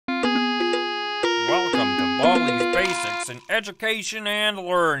Baldi's Basics in Education and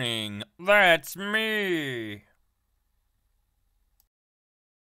Learning. That's me.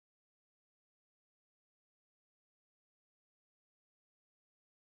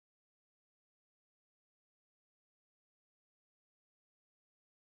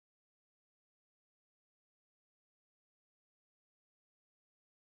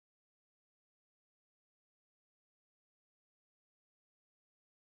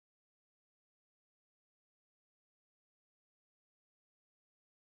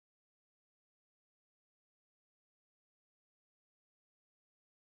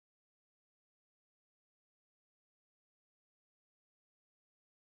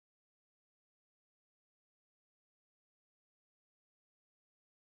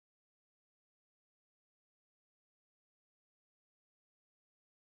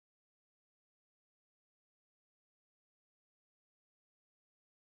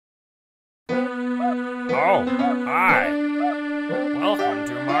 Oh, hi. Welcome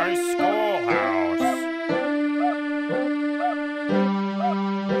to my schoolhouse.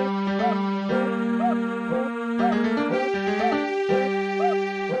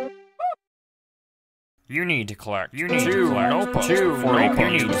 You need to collect two notebooks before you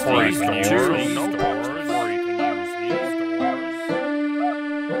can use these doors.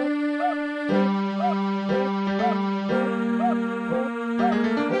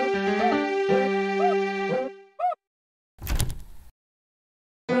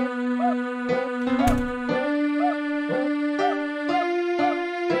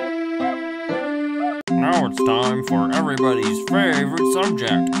 Now it's time for everybody's favorite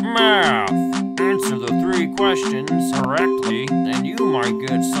subject, math. Answer the 3 questions correctly, and you might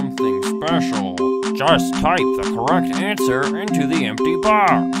get something special. Just type the correct answer into the empty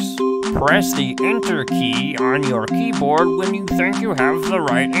box. Press the Enter key on your keyboard when you think you have the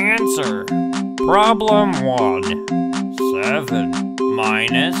right answer. Problem 1. 7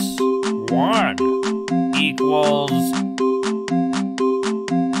 minus 1 equals...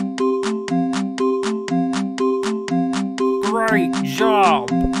 Great job!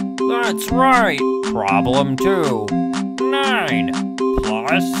 That's right! Problem 2. 9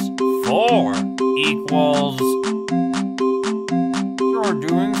 plus 4 equals... You're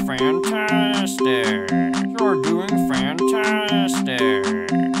doing fantastic! You're doing fantastic!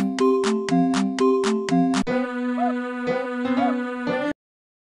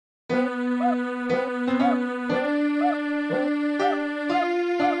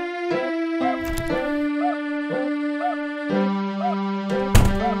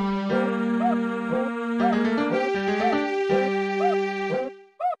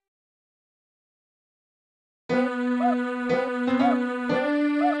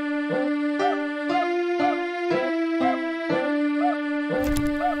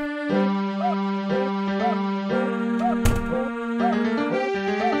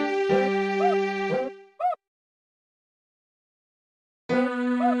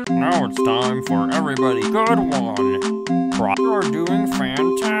 Now it's time for everybody. Good one. You're doing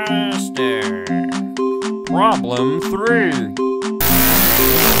fantastic. Problem 3.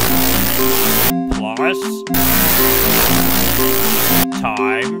 Plus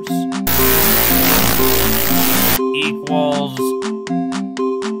times equals...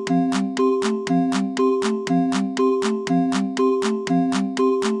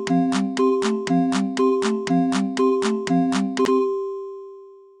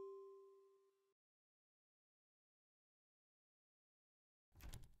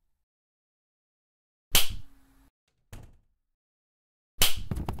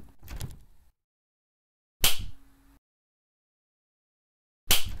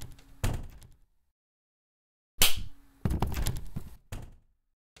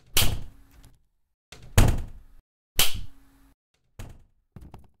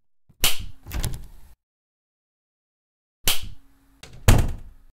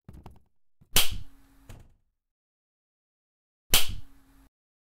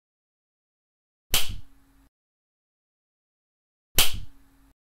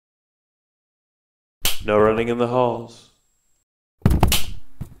 No running in the halls.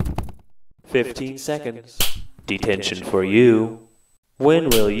 15 seconds. Detention for you. When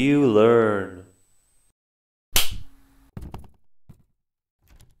will you learn?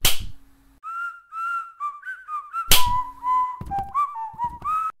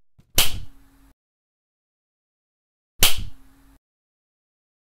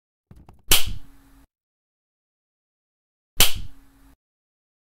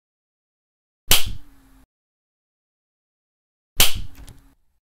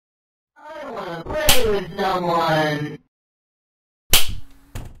 I wanna play with someone.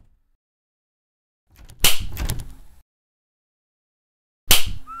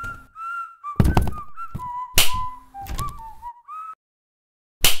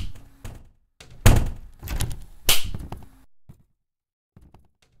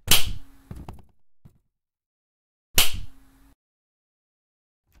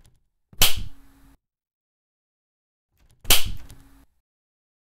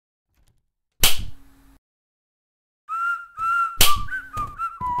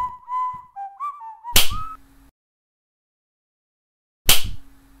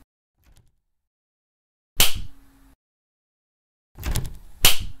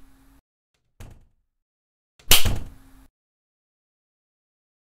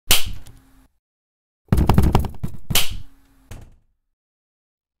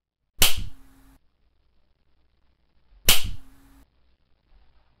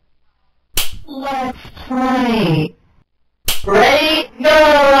 play. Ready,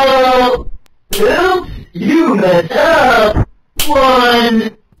 go! Oops, you messed up.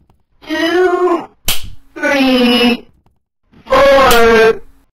 1, 2, 3, 4.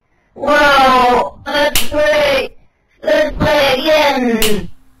 Wow, that's great. Let's play again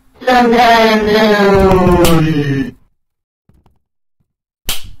sometime soon.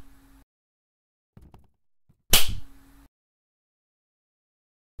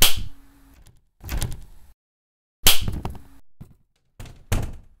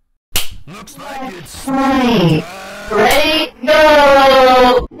 Looks like it's Play. Ready,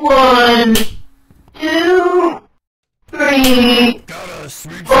 go! 1, 2, 3, got a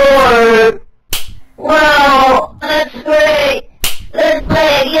sweet 4. Wow, that's great. Let's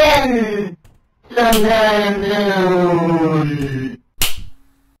play again sometime soon.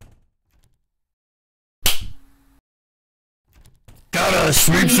 got a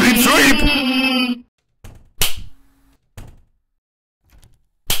sweep.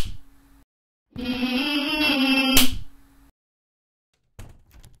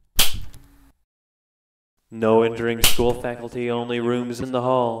 No entering school, faculty only rooms in the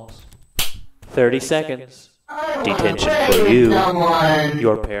halls. 30 seconds. Detention for you.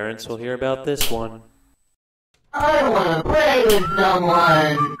 Your parents will hear about this one. I wanna play with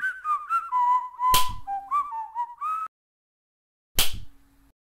someone.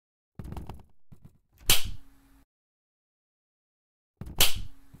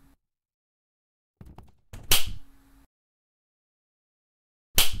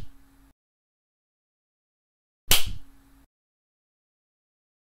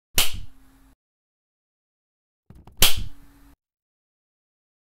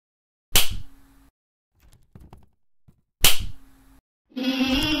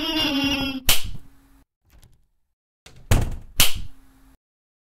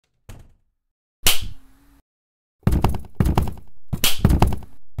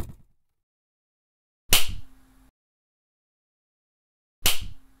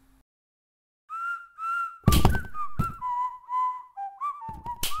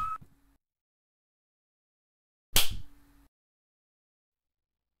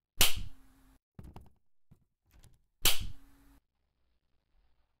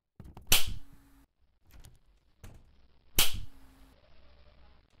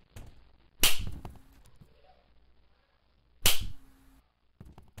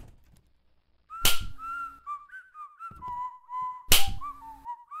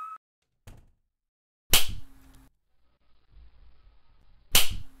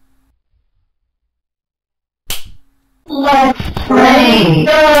 Let's play.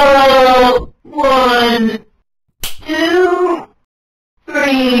 Go! 1, 2,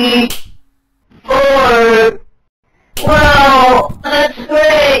 3, 4. Wow, that's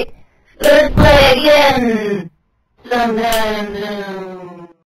great. Let's play again sometime soon.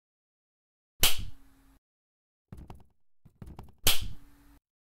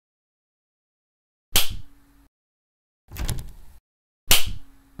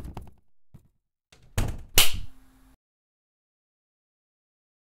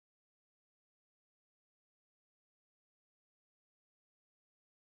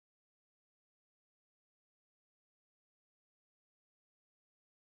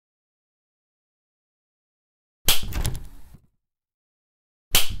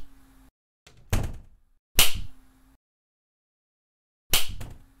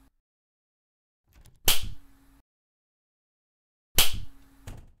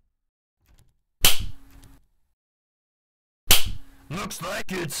 Looks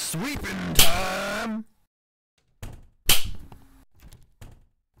like it's sweeping time.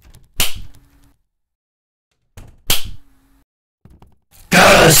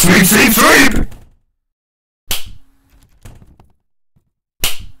 Got a sweep.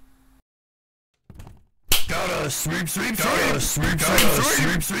 Got a sweep.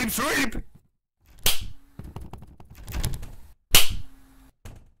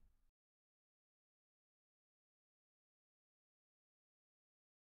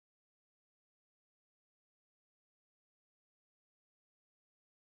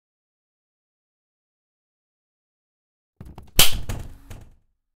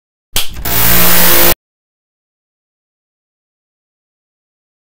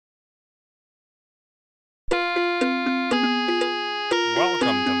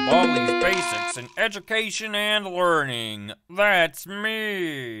 Welcome to Baldi's Basics in Education and Learning. That's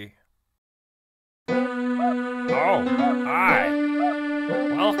me. Oh, hi.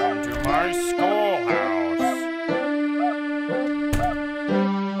 Welcome to my schoolhouse.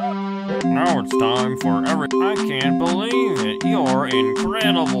 Now it's time for I can't believe it. You're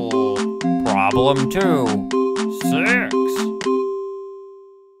incredible. Problem 2. 6.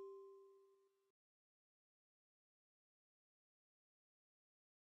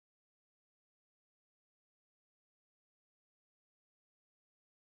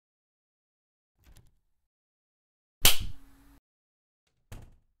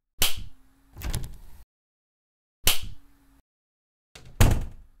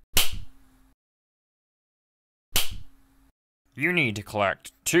 You need to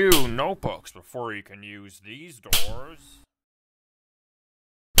collect 2 notebooks before you can use these doors.